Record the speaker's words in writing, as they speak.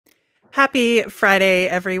Happy Friday,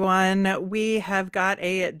 everyone. We have got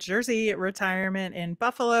a jersey retirement in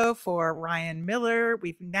Buffalo for Ryan Miller.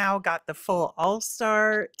 We've now got the full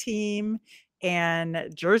all-star team and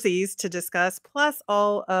jerseys to discuss, plus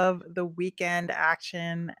all of the weekend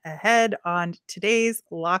action ahead on today's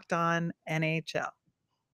Locked On NHL.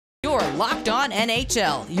 You're Locked On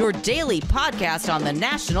NHL, your daily podcast on the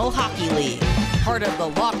National Hockey League. Part of the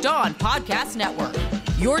Locked On Podcast Network,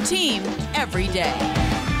 your team every day.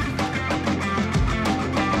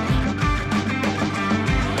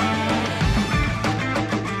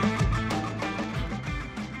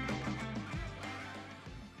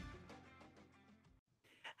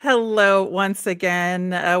 Hello, once again.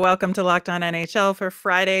 Welcome to Locked On NHL for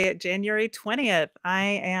Friday, January 20th.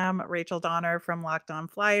 I am Rachel Donner from Locked On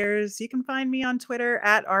Flyers. You can find me on Twitter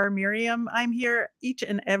at rmiriam. I'm here each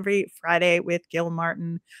and every Friday with Gil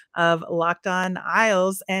Martin of Locked On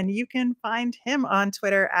Isles, and you can find him on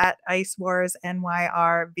Twitter at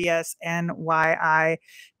IceWarsNYRVSNYI.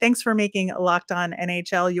 Thanks for making Locked On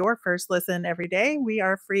NHL your first listen every day. We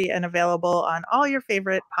are free and available on all your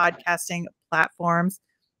favorite podcasting platforms.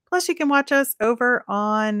 Plus, you can watch us over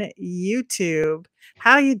on YouTube.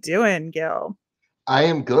 How you doing, Gil? I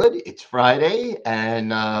am good. It's Friday,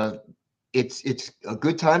 and it's a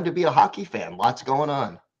good time to be a hockey fan. Lots going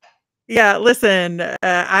on. Yeah, listen,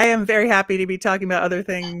 I am very happy to be talking about other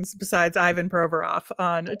things besides Ivan Provorov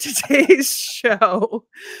on today's show.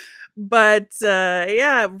 But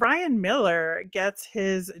yeah, Ryan Miller gets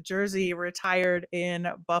his jersey retired in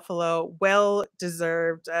Buffalo. Well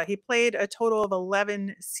deserved. He played a total of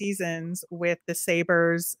 11 seasons with the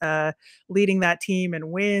Sabres, leading that team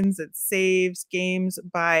in wins and saves, games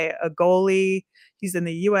by a goalie. He's in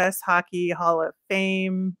the U.S. Hockey Hall of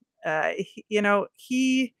Fame.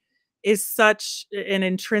 He is such an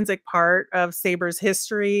intrinsic part of Sabres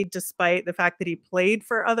history, despite the fact that he played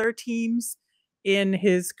for other teams in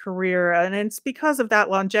his career. And it's because of that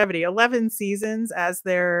longevity. 11 seasons as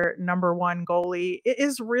their number one goalie. It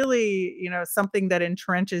is really, something that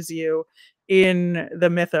entrenches you in the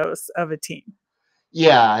mythos of a team.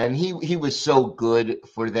 Yeah, and he was so good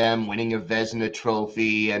for them, winning a Vezina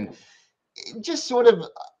trophy, and just sort of,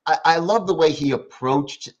 I love the way he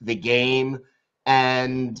approached the game.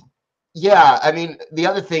 And yeah, I mean, the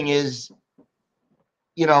other thing is,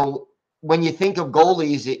 when you think of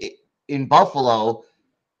goalies in Buffalo,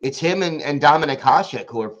 it's him and Dominik Hasek,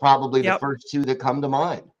 who are probably the first two that come to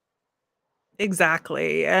mind.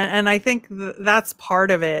 Exactly. And I think that's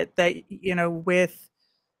part of it, that, with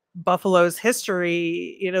Buffalo's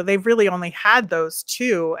history, they've really only had those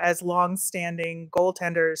two as long-standing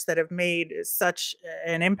goaltenders that have made such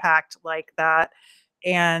an impact like that.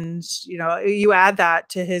 And, you add that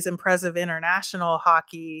to his impressive international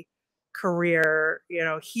hockey career,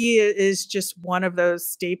 he is just one of those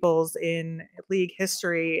staples in league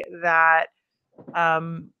history that, I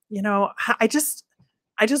just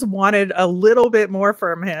wanted a little bit more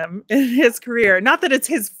from him in his career. Not that it's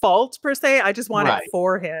his fault per se. I just want it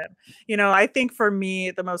for him. I think for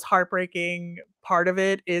me, the most heartbreaking part of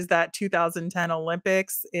it is that 2010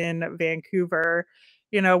 Olympics in Vancouver,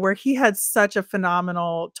 where he had such a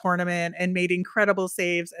phenomenal tournament and made incredible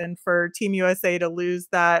saves. And for Team USA to lose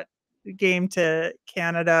that game to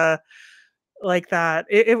Canada like that,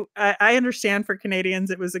 I understand for Canadians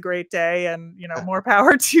it was a great day, and more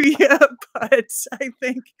power to you, but I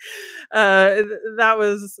think that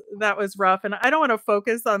was rough. And I don't want to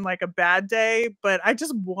focus on like a bad day, but I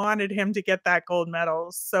just wanted him to get that gold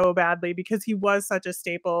medal so badly because he was such a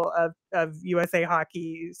staple of USA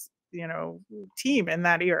Hockey's team in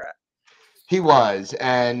that era. He was,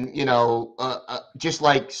 and just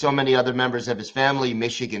like so many other members of his family,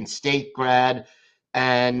 Michigan State grad,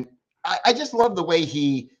 and I just love the way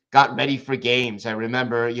he got ready for games. I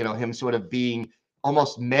remember, him sort of being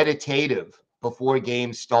almost meditative before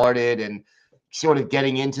games started and sort of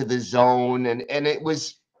getting into the zone, and it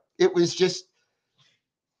was just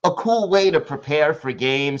a cool way to prepare for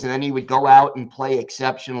games. And then he would go out and play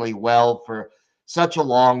exceptionally well for such a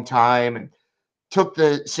long time, and took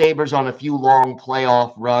the Sabres on a few long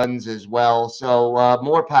playoff runs as well. So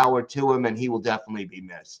more power to him, and he will definitely be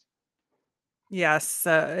missed. Yes,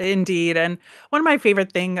 indeed. And one of my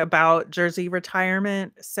favorite thing about jersey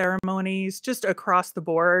retirement ceremonies, just across the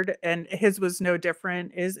board, and his was no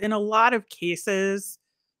different, is in a lot of cases,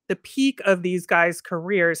 the peak of these guys'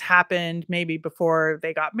 careers happened maybe before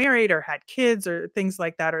they got married or had kids or things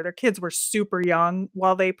like that, or their kids were super young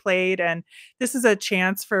while they played. And this is a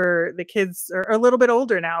chance for the kids are a little bit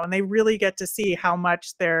older now, and they really get to see how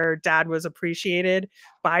much their dad was appreciated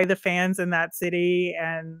by the fans in that city,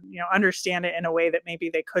 and understand it in a way that maybe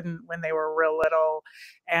they couldn't when they were real little.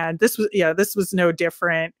 And this was no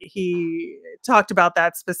different. He talked about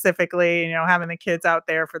that specifically, having the kids out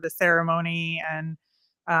there for the ceremony. And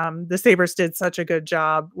the Sabres did such a good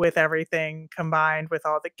job with everything, combined with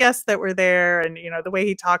all the guests that were there. And the way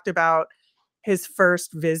he talked about his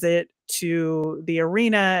first visit to the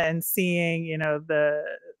arena and seeing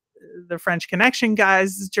the French Connection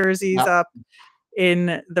guys' jerseys up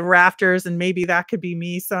in the rafters, and maybe that could be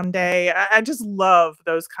me someday. I just love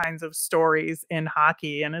those kinds of stories in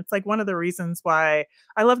hockey. And it's like one of the reasons why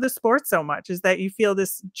I love the sport so much, is that you feel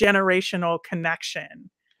this generational connection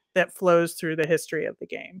that flows through the history of the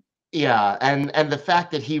game. Yeah, and the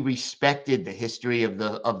fact that he respected the history of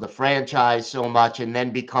the franchise so much and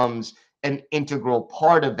then becomes an integral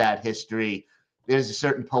part of that history, there's a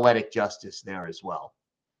certain poetic justice there as well.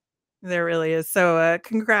 There really is. So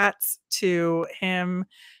congrats to him.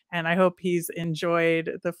 And I hope he's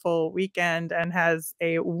enjoyed the full weekend and has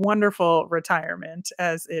a wonderful retirement,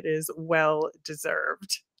 as it is well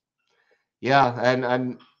deserved. Yeah,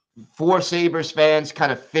 and for Sabres fans,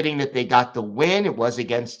 kind of fitting that they got the win. It was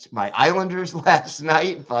against my Islanders last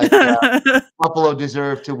night, but Buffalo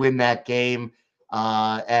deserved to win that game.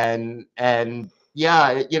 And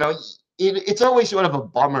yeah, it's always sort of a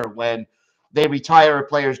bummer when they retire a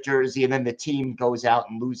player's jersey and then the team goes out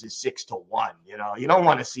and loses 6-1. You don't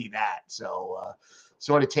want to see that. So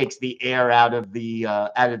sort of takes the air out of the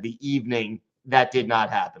evening. That did not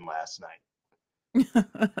happen last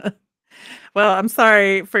night. Well, I'm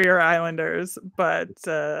sorry for your Islanders, but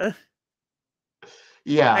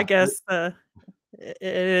yeah, I guess it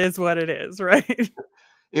is what it is, right?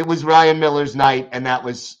 It was Ryan Miller's night, and that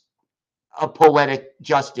was a poetic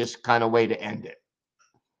justice kind of way to end it.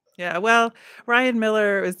 Yeah, well, Ryan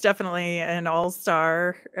Miller was definitely an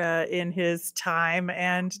all-star in his time,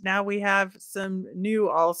 and now we have some new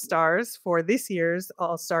all-stars for this year's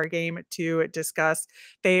all-star game to discuss.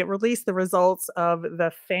 They released the results of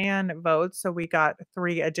the fan vote, so we got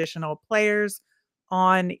 3 additional players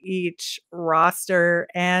on each roster.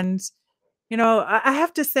 And, I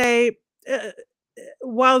have to say,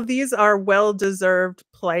 while these are well-deserved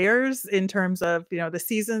players in terms of, the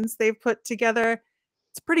seasons they've put together,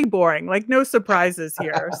 it's pretty boring, like no surprises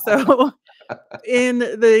here. So in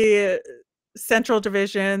the Central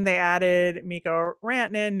Division, they added Mikko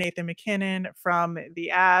Rantanen, Nathan MacKinnon from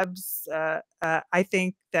the Abs. I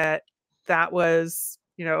think that was,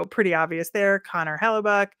 pretty obvious there. Connor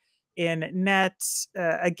Hellebuck in net,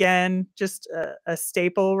 again, just a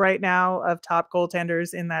staple right now of top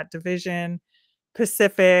goaltenders in that division.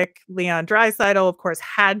 Pacific, Leon Draisaitl, of course,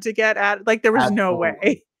 had to get added. Like there was no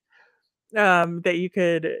way that you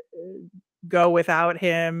could go without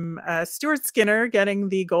him. Stuart Skinner getting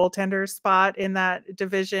the goaltender spot in that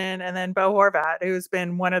division, and then Bo Horvat, who's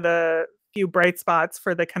been one of the few bright spots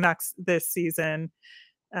for the Canucks this season,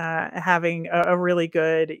 having a really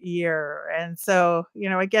good year. And so,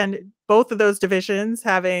 again, both of those divisions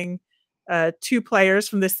having 2 players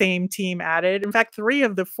from the same team added. In fact, 3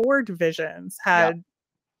 of the 4 divisions had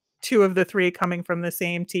 2 of the 3 coming from the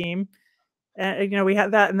same team. We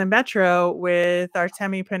had that in the Metro with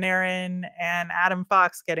Artemi Panarin and Adam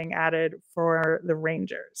Fox getting added for the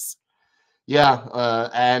Rangers. Yeah,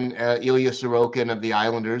 and Ilya Sorokin of the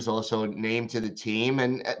Islanders also named to the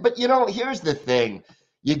team. But here's the thing: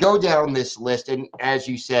 you go down this list, and as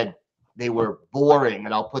you said, they were boring,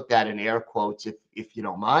 and I'll put that in air quotes if you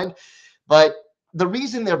don't mind. But the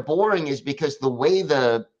reason they're boring is because the way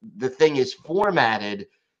the thing is formatted,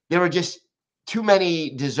 there are just too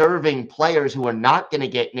many deserving players who are not going to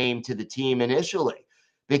get named to the team initially,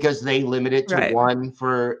 because they limit it to 1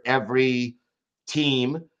 for every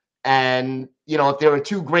team. And, if there are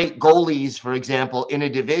 2 great goalies, for example, in a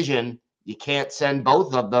division, you can't send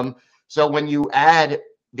both of them. So when you add,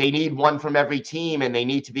 they need 1 from every team, and they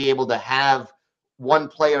need to be able to have 1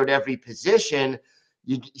 player at every position,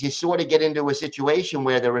 you sort of get into a situation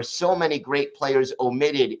where there are so many great players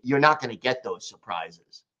omitted, you're not going to get those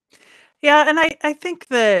surprises. Yeah, and I think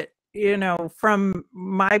that, from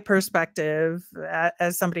my perspective,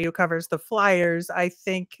 as somebody who covers the Flyers, I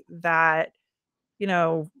think that,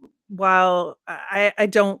 while I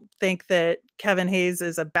don't think that Kevin Hayes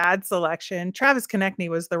is a bad selection, Travis Konechny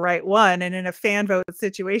was the right one. And in a fan vote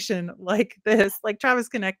situation like this, like Travis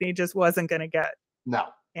Konechny just wasn't going to get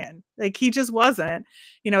in. Like, he just wasn't,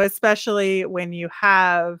 especially when you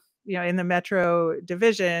have, in the Metro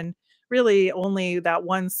division, really only that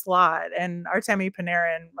one slot, and Artemi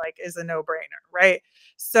Panarin, like, is a no-brainer, right?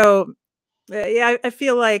 So, yeah, I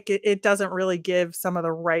feel like it doesn't really give some of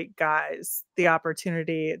the right guys the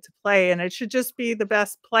opportunity to play, and it should just be the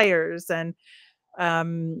best players. And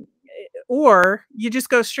or you just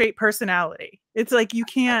go straight personality. It's like you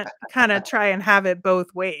can't kind of try and have it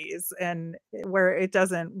both ways, and where it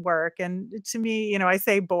doesn't work. And to me, I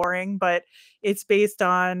say boring, but it's based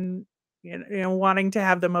on wanting to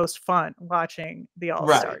have the most fun watching the Right.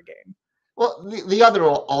 All-Star game. Well, the other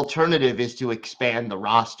alternative is to expand the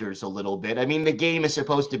rosters a little bit. I mean, the game is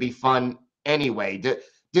supposed to be fun anyway.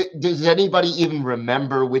 Does anybody even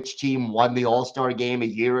remember which team won the All-Star game a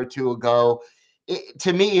year or two ago?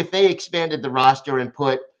 To me, if they expanded the roster and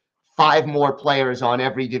put 5 more players on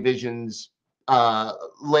every division's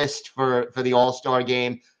list for the All-Star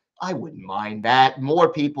game, I wouldn't mind that.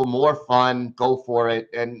 More people, more fun, go for it,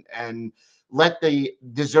 and let the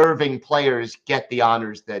deserving players get the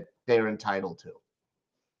honors that they're entitled to.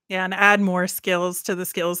 Yeah, and add more skills to the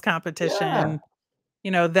skills Yeah. competition,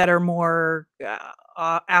 that are more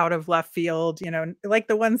out of left field, like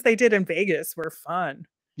the ones they did in Vegas were fun,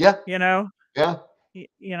 Yeah. you know? Yeah.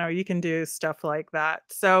 You can do stuff like that.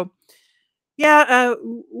 So, yeah,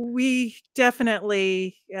 we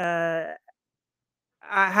definitely have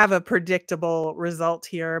a predictable result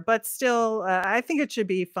here, but still, I think it should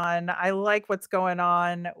be fun. I like what's going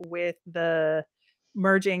on with the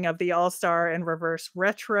merging of the All-Star and reverse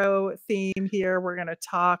retro theme here. We're going to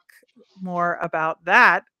talk more about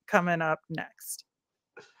that coming up next.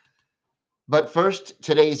 But first,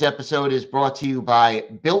 today's episode is brought to you by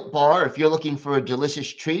Built Bar. If you're looking for a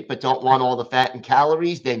delicious treat but don't want all the fat and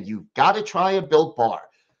calories, then you've got to try a Built Bar.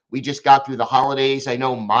 We just got through the holidays. I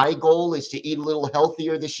know my goal is to eat a little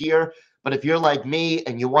healthier this year, but if you're like me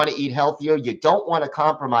and you want to eat healthier, you don't want to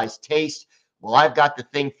compromise taste, well, I've got the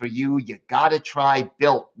thing for you. You got to try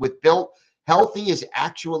Built. With Built, healthy is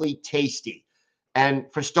actually tasty. And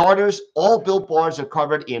for starters, all Built Bars are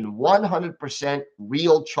covered in 100%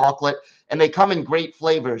 real chocolate, and they come in great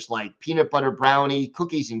flavors like peanut butter brownie,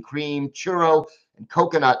 cookies and cream, churro, and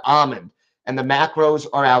coconut almond. And the macros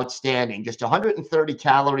are outstanding. Just 130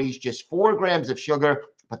 calories, just 4 grams of sugar,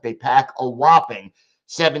 but they pack a whopping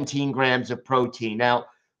 17 grams of protein. Now,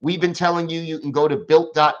 we've been telling you you can go to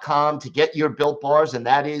built.com to get your Built Bars, and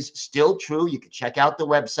that is still true. You can check out the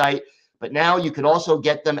website. But now you can also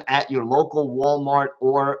get them at your local Walmart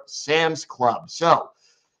or Sam's Club. So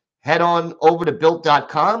head on over to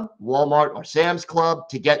built.com, Walmart or Sam's Club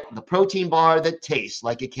to get the protein bar that tastes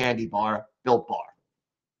like a candy bar, Built Bar.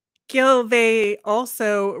 Gil, they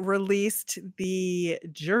also released the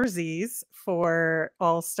jerseys for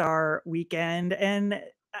All-Star Weekend. And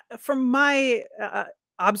from my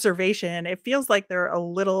observation, it feels like they're a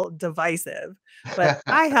little divisive, but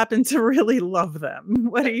I happen to really love them.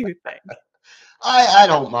 What do you think? I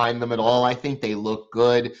don't mind them at all. I think they look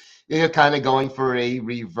good. They're kind of going for a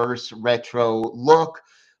reverse retro look.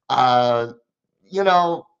 Uh, you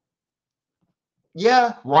know,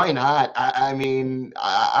 yeah, why not? I mean,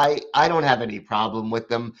 I don't have any problem with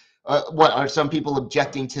them. What are some people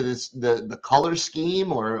objecting to this the color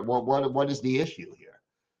scheme, or what is the issue here?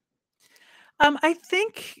 I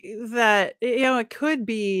think that, it could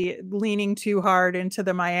be leaning too hard into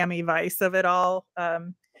the Miami Vice of it all,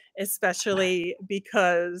 especially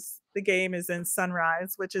because the game is in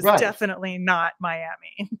Sunrise, which is Right. definitely not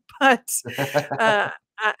Miami. But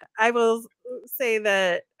I will say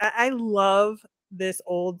that I love this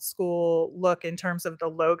old school look in terms of the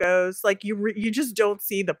logos. Like, you just don't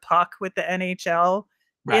see the puck with the NHL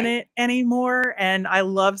in Right. it anymore, and I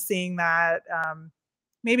love seeing that.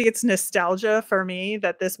 Maybe it's nostalgia for me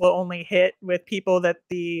that this will only hit with people that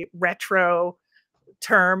the retro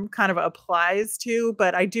term kind of applies to,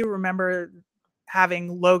 but I do remember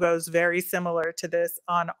having logos very similar to this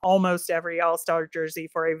on almost every All-Star jersey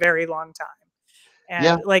for a very long time.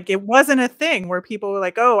 Yeah. And, like, it wasn't a thing where people were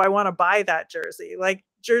like, "Oh, I wanna buy that jersey." Like,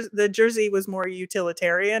 the jersey was more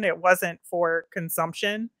utilitarian, it wasn't for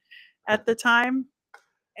consumption at the time.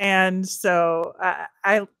 And so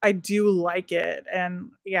I do like it.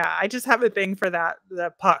 And yeah, I just have a thing for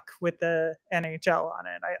the puck with the NHL on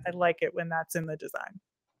it. I like it when that's in the design.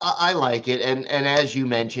 I like it, and as you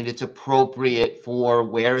mentioned, it's appropriate for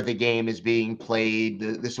where the game is being played,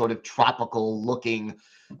 the sort of tropical looking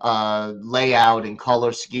layout and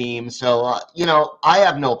color scheme. So I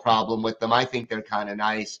have no problem with them. I think they're kind of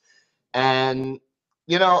nice, and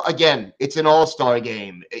again, it's an all-star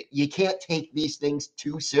game. You can't take these things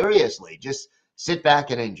too seriously. Just sit back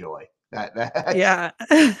and enjoy. That's, Yeah,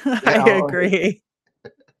 you I know, agree.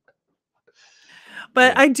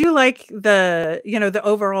 But yeah. I do like the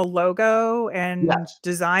overall logo and Yes.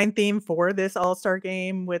 design theme for this All-Star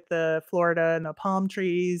game with the Florida and the palm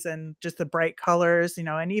trees and just the bright colors,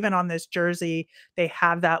 and even on this jersey, they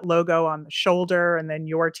have that logo on the shoulder and then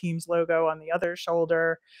your team's logo on the other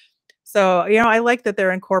shoulder. So, I like that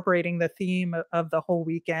they're incorporating the theme of the whole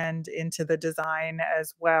weekend into the design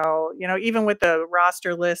as well. Even with the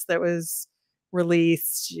roster list that was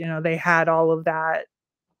released, they had all of that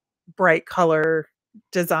bright color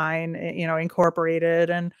design, incorporated.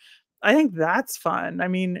 And I think that's fun. I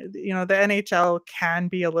mean, the NHL can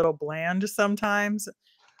be a little bland sometimes.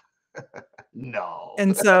 No.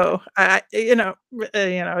 And so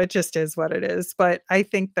it just is what it is. But I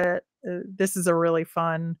think that this is a really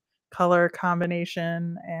fun color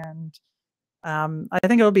combination. And I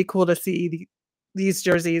think it'll be cool to see these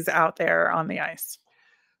jerseys out there on the ice.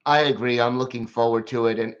 I agree. I'm looking forward to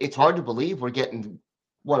it, and it's hard to believe we're getting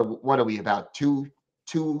what are we about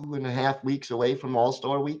 2.5 weeks away from All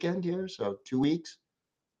Star Weekend here? So 2 weeks.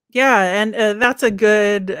 Yeah. And that's a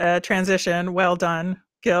good transition. Well done,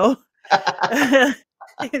 Gil.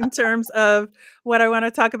 In terms of what I want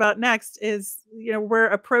to talk about next is, we're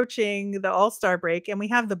approaching the All-Star break and we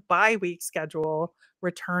have the bye week schedule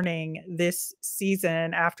returning this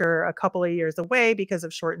season after a couple of years away because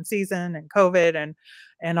of shortened season and COVID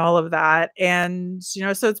and all of that. And,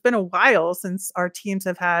 so it's been a while since our teams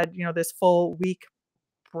have had, this full week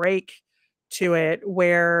break to it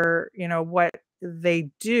where, what they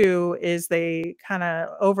do is they kind of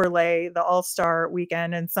overlay the All-Star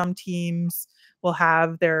weekend, and some teams will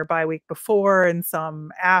have their bye week before and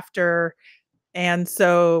some after. And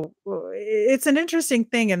so it's an interesting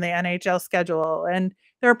thing in the NHL schedule, and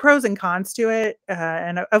there are pros and cons to it.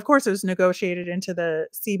 And of course, it was negotiated into the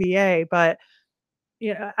CBA, but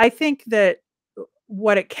I think that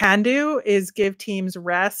what it can do is give teams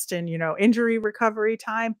rest and, injury recovery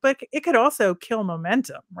time, but it could also kill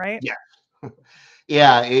momentum, right? Yeah.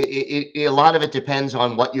 Yeah, a lot of it depends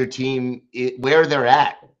on what your team, where they're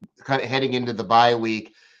at, kind of heading into the bye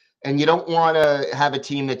week, and you don't want to have a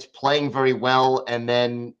team that's playing very well and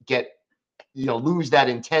then lose that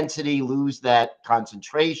intensity, lose that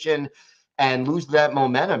concentration, and lose that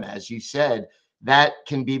momentum. As you said, that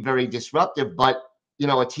can be very disruptive. But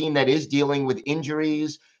a team that is dealing with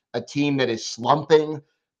injuries, a team that is slumping,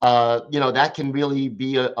 that can really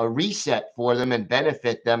be a reset for them and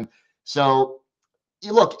benefit them. So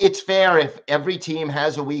look, it's fair if every team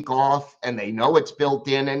has a week off and they know it's built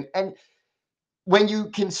in. And when you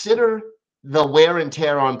consider the wear and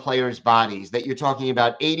tear on players' bodies, that you're talking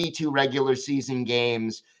about 82 regular season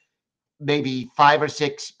games, maybe 5 or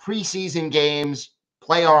 6 preseason games,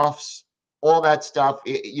 playoffs, all that stuff.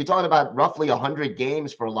 You're talking about roughly 100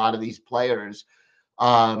 games for a lot of these players.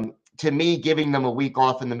 To me, giving them a week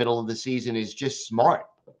off in the middle of the season is just smart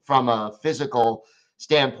from a physical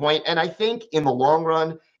standpoint. And I think in the long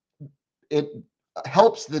run, it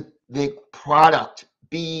helps the product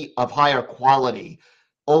be of higher quality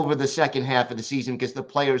over the second half of the season because the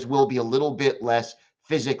players will be a little bit less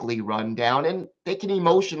physically run down and they can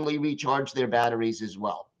emotionally recharge their batteries as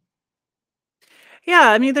well.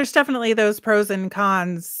 Yeah, I mean, there's definitely those pros and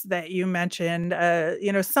cons that you mentioned.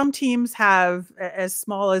 Some teams have as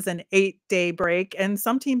small as an 8-day break, and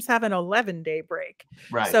some teams have an 11-day break.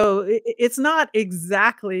 Right. So it's not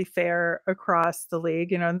exactly fair across the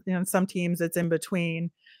league. Some teams it's in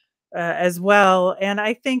between as well. And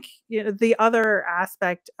I think the other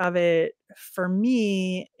aspect of it for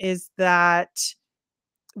me is that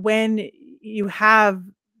when you have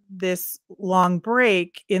this long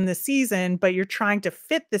break in the season, but you're trying to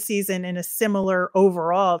fit the season in a similar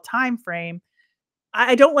overall time frame,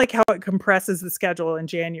 I don't like how it compresses the schedule in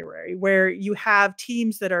January, where you have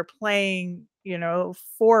teams that are playing, 4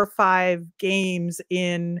 or 5 games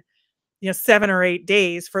in 7 or 8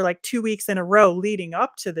 days for like 2 weeks in a row leading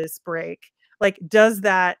up to this break. Like, does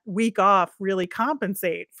that week off really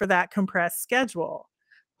compensate for that compressed schedule?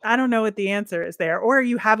 I don't know what the answer is there. Or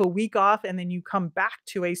you have a week off and then you come back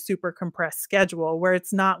to a super compressed schedule where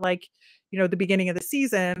it's not like, the beginning of the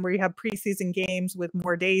season where you have preseason games with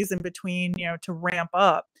more days in between, to ramp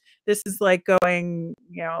up. This is like going,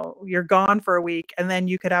 you're gone for a week and then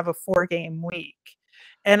you could have a 4-game week.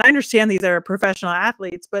 And I understand these are professional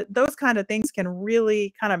athletes, but those kind of things can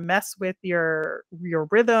really kind of mess with your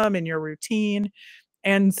rhythm and your routine.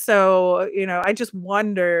 And so, I just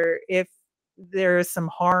wonder if there is some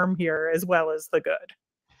harm here as well as the good.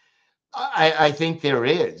 I think there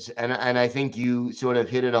is, and I think you sort of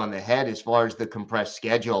hit it on the head as far as the compressed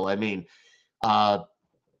schedule. I mean, uh,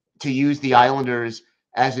 to use the Islanders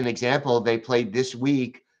as an example, they played this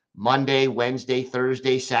week, Monday, Wednesday,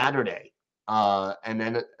 Thursday, Saturday. And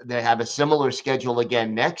then they have a similar schedule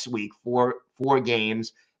again next week, four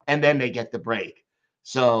games, and then they get the break.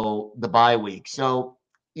 So the bye week. So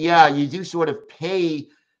yeah, you do sort of pay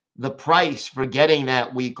the price for getting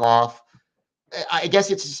that week off. I guess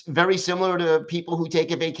it's very similar to people who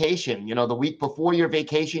take a vacation. You know, the week before your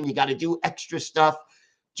vacation, you got to do extra stuff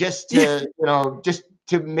just to, just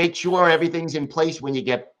to make sure everything's in place when you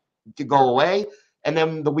get to go away. And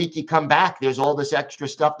then the week you come back, there's all this extra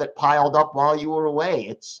stuff that piled up while you were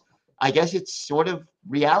away. I guess it's sort of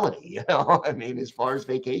reality, I mean, as far as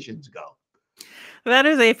vacations go. That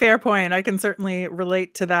is a fair point. I can certainly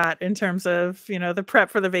relate to that in terms of, the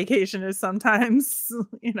prep for the vacation is sometimes,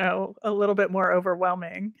 a little bit more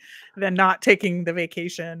overwhelming than not taking the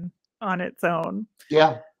vacation on its own.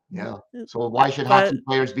 Yeah. Yeah. So why should hockey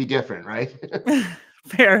players be different, right?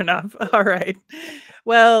 Fair enough. All right.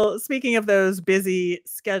 Well, speaking of those busy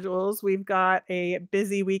schedules, we've got a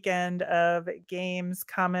busy weekend of games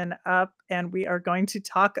coming up, and we are going to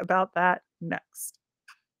talk about that next.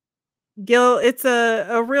 Gil, it's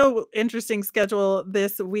a real interesting schedule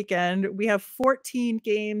this weekend. We have 14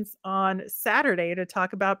 games on Saturday to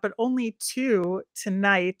talk about, but only 2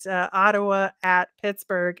 tonight, Ottawa at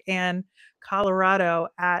Pittsburgh and Colorado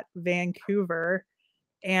at Vancouver.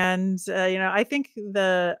 And, I think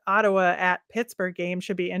the Ottawa at Pittsburgh game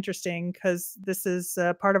should be interesting because this is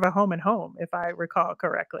part of a home and home, if I recall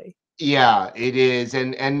correctly. Yeah, it is.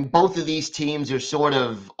 And both of these teams are sort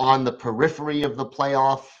of on the periphery of the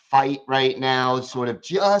playoff fight right now, sort of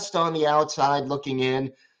just on the outside looking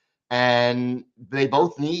in. And they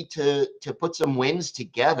both need to put some wins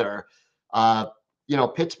together.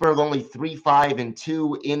 Pittsburgh only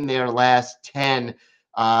 3-5-2 in their last 10.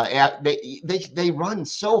 They run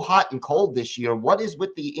so hot and cold this year. What is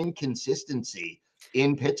with the inconsistency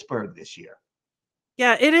in Pittsburgh this year?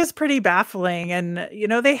 Yeah, it is pretty baffling. And,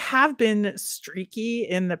 they have been streaky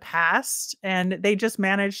in the past, and they just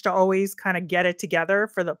managed to always kind of get it together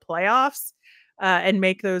for the playoffs and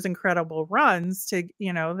make those incredible runs to,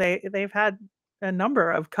 they've had a number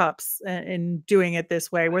of cups in doing it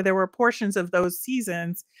this way, where there were portions of those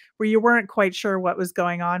seasons where you weren't quite sure what was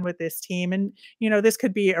going on with this team. And, this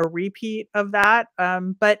could be a repeat of that.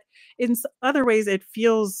 But in other ways, it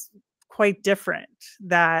feels quite different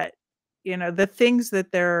that the things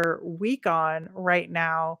that they're weak on right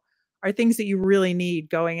now are things that you really need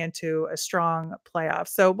going into a strong playoff.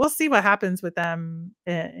 So we'll see what happens with them,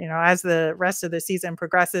 as the rest of the season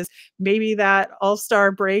progresses. Maybe that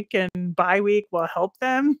all-star break and bye week will help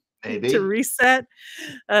them to reset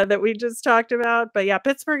that we just talked about. But yeah,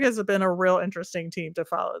 Pittsburgh has been a real interesting team to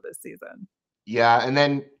follow this season. Yeah, and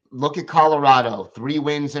then look at Colorado, 3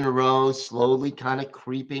 wins in a row, slowly kind of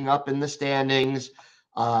creeping up in the standings.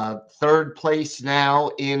 Third place now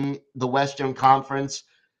in the Western Conference.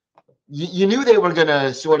 You knew they were going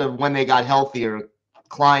to sort of, when they got healthier,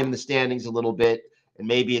 climb the standings a little bit, and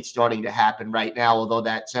maybe it's starting to happen right now, although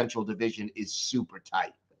that Central Division is super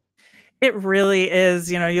tight. It really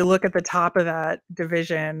is. You look at the top of that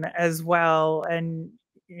division as well, and,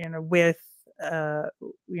 with,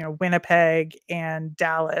 Winnipeg and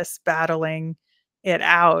Dallas battling it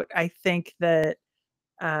out, I think that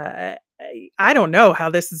I don't know how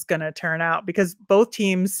this is going to turn out because both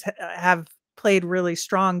teams have played really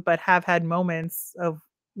strong, but have had moments of,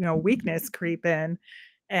 weakness creep in.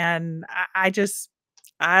 And I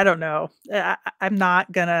don't know. I'm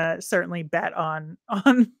not going to certainly bet on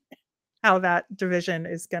how that division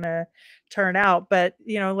is going to turn out. But,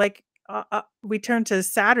 we turn to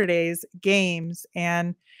Saturday's games,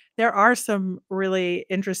 and there are some really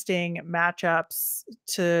interesting matchups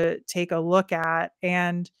to take a look at,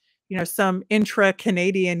 and some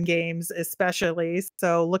intra-Canadian games especially.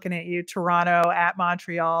 So looking at you, Toronto at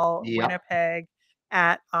Montreal, Yep. Winnipeg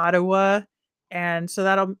at Ottawa. And so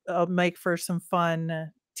that'll make for some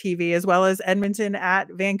fun TV, as well as Edmonton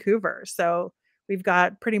at Vancouver. So we've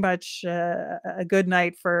got pretty much a good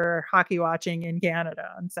night for hockey watching in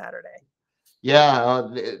Canada on Saturday. Yeah,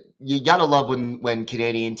 you gotta love when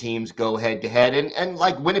Canadian teams go head to head, and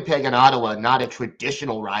like Winnipeg and Ottawa, not a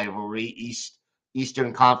traditional rivalry,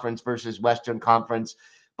 Eastern Conference versus Western Conference,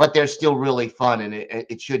 but they're still really fun, and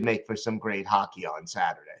it should make for some great hockey on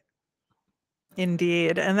Saturday.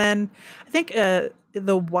 Indeed. And then I think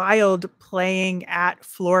the Wild playing at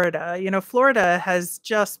Florida. Florida has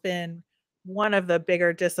just been one of the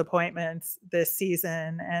bigger disappointments this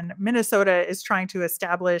season, and Minnesota is trying to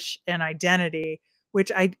establish an identity,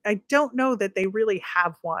 which I don't know that they really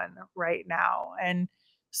have one right now. And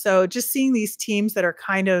So just seeing these teams that are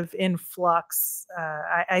kind of in flux,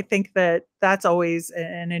 I think that that's always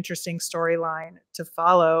an interesting storyline to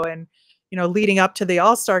follow. And, leading up to the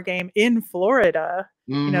All-Star game in Florida,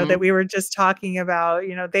 that Hmm. we were just talking about,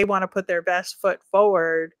 they want to put their best foot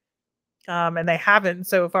forward. And they haven't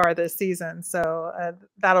so far this season. So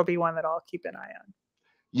that'll be one that I'll keep an eye on.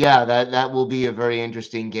 Yeah, that will be a very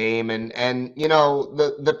interesting game. And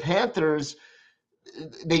the Panthers,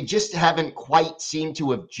 they just haven't quite seemed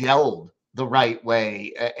to have gelled the right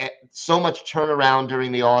way. So much turnaround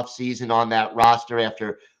during the offseason on that roster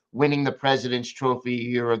after winning the President's Trophy a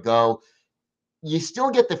year ago. You still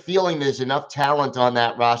get the feeling there's enough talent on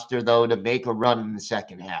that roster, though, to make a run in the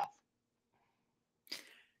second half.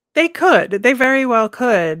 They could. They very well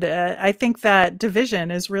could. I think that division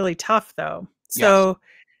is really tough, though. Yes. So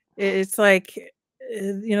it's like,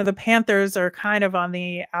 the Panthers are kind of on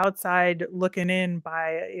the outside looking in by,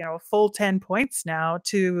 a full 10 points now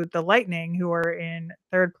to the Lightning, who are in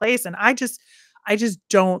third place. And I just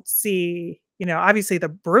don't see, obviously the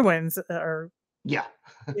Bruins are Yeah.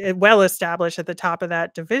 well established at the top of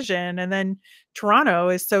that division. And then Toronto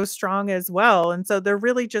is so strong as well. And so there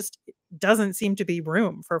really just doesn't seem to be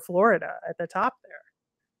room for Florida at the top there.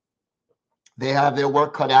 They have their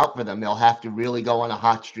work cut out for them. They'll have to really go on a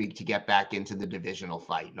hot streak to get back into the divisional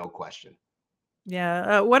fight, no question.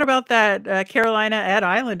 Yeah. What about that Carolina at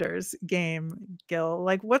Islanders game, Gil?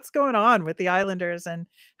 Like, what's going on with the Islanders, and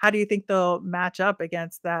how do you think they'll match up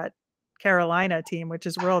against that Carolina team, which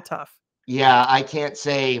is real tough? Yeah, I can't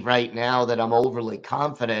say right now that I'm overly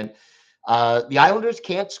confident. The Islanders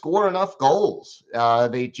can't score enough goals.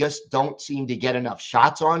 They just don't seem to get enough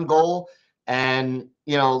shots on goal. And,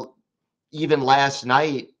 even last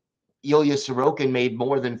night, Ilya Sorokin made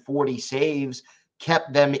more than 40 saves,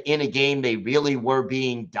 kept them in a game they really were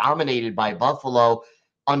being dominated by Buffalo.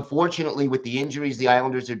 Unfortunately, with the injuries the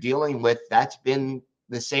Islanders are dealing with, that's been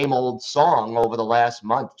the same old song over the last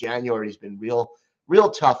month. January's been real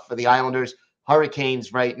tough for the Islanders.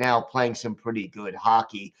 Hurricanes right now playing some pretty good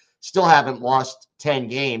hockey. Still haven't lost 10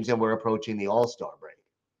 games, and we're approaching the All-Star break.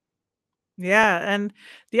 Yeah, and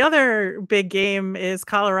the other big game is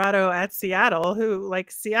Colorado at Seattle, who, like,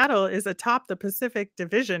 Seattle is atop the Pacific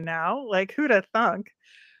Division now. Like, who'd have thunk?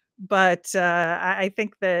 But I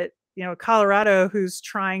think that, Colorado, who's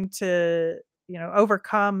trying to,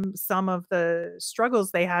 overcome some of the struggles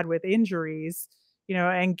they had with injuries,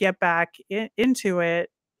 and get back into it,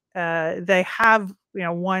 they have,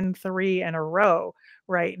 won 3 in a row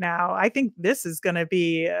right now. I think this is going to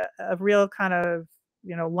be a real kind of,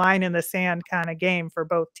 line in the sand kind of game for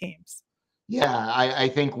both teams. Yeah, I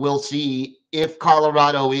think we'll see if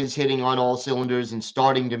Colorado is hitting on all cylinders and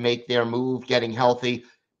starting to make their move, getting healthy.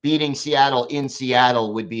 Beating Seattle in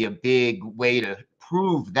Seattle would be a big way to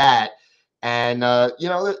prove that. And,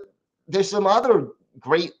 there's some other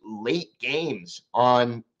great late games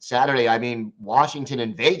on Saturday. I mean, Washington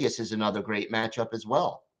and Vegas is another great matchup as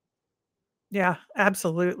well. Yeah,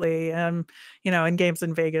 absolutely. And games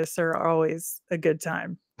in Vegas are always a good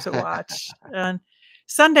time to watch. And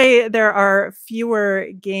Sunday, there are fewer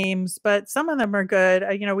games, but some of them are good.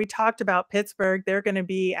 We talked about Pittsburgh. They're going to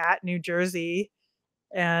be at New Jersey,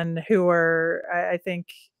 and who are, I think,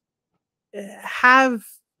 have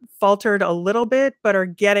faltered a little bit, but are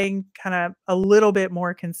getting kind of a little bit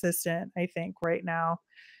more consistent, I think, right now.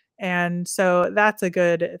 And so that's a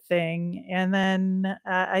good thing. And then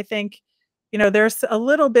I think, there's a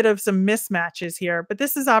little bit of some mismatches here, but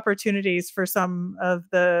this is opportunities for some of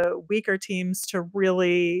the weaker teams to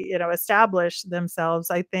really, establish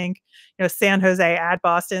themselves. I think, San Jose at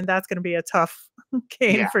Boston, that's going to be a tough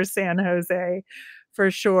game Yeah. for San Jose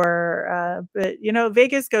for sure. But,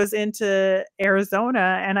 Vegas goes into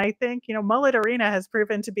Arizona, and I think, Mullet Arena has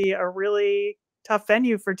proven to be a really tough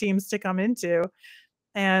venue for teams to come into.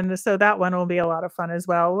 And so that one will be a lot of fun as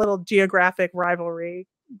well. A little geographic rivalry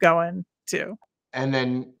going too. And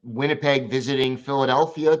then Winnipeg visiting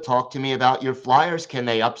Philadelphia. Talk to me about your Flyers. Can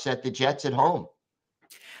they upset the Jets at home?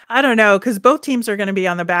 I don't know, because both teams are going to be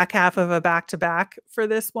on the back half of a back-to-back for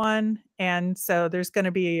this one. And so there's going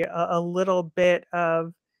to be a little bit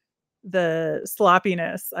of the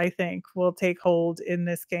sloppiness, I think, will take hold in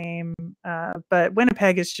this game. But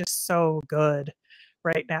Winnipeg is just so good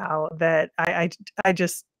right now that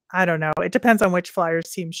I don't know. It depends on which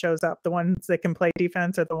Flyers team shows up. The ones that can play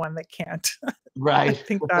defense or the one that can't. I Right.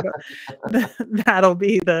 think that'll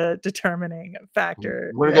be the determining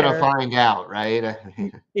factor We're going to there. find out, right?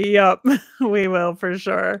 Yep, we will for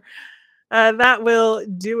sure. That will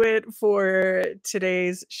do it for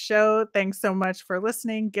today's show. Thanks so much for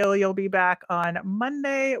listening. Gil, you'll be back on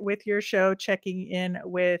Monday with your show, checking in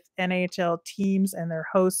with NHL teams and their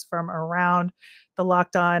hosts from around the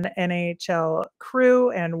Locked On NHL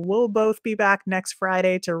crew. And we'll both be back next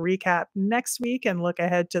Friday to recap next week and look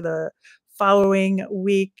ahead to the following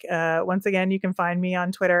week. Once again, you can find me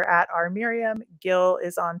on Twitter at rmiriam. Gil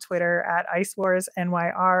is on Twitter at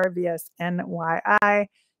IceWarsNYR, VSNYI.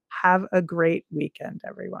 Have a great weekend,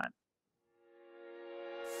 everyone.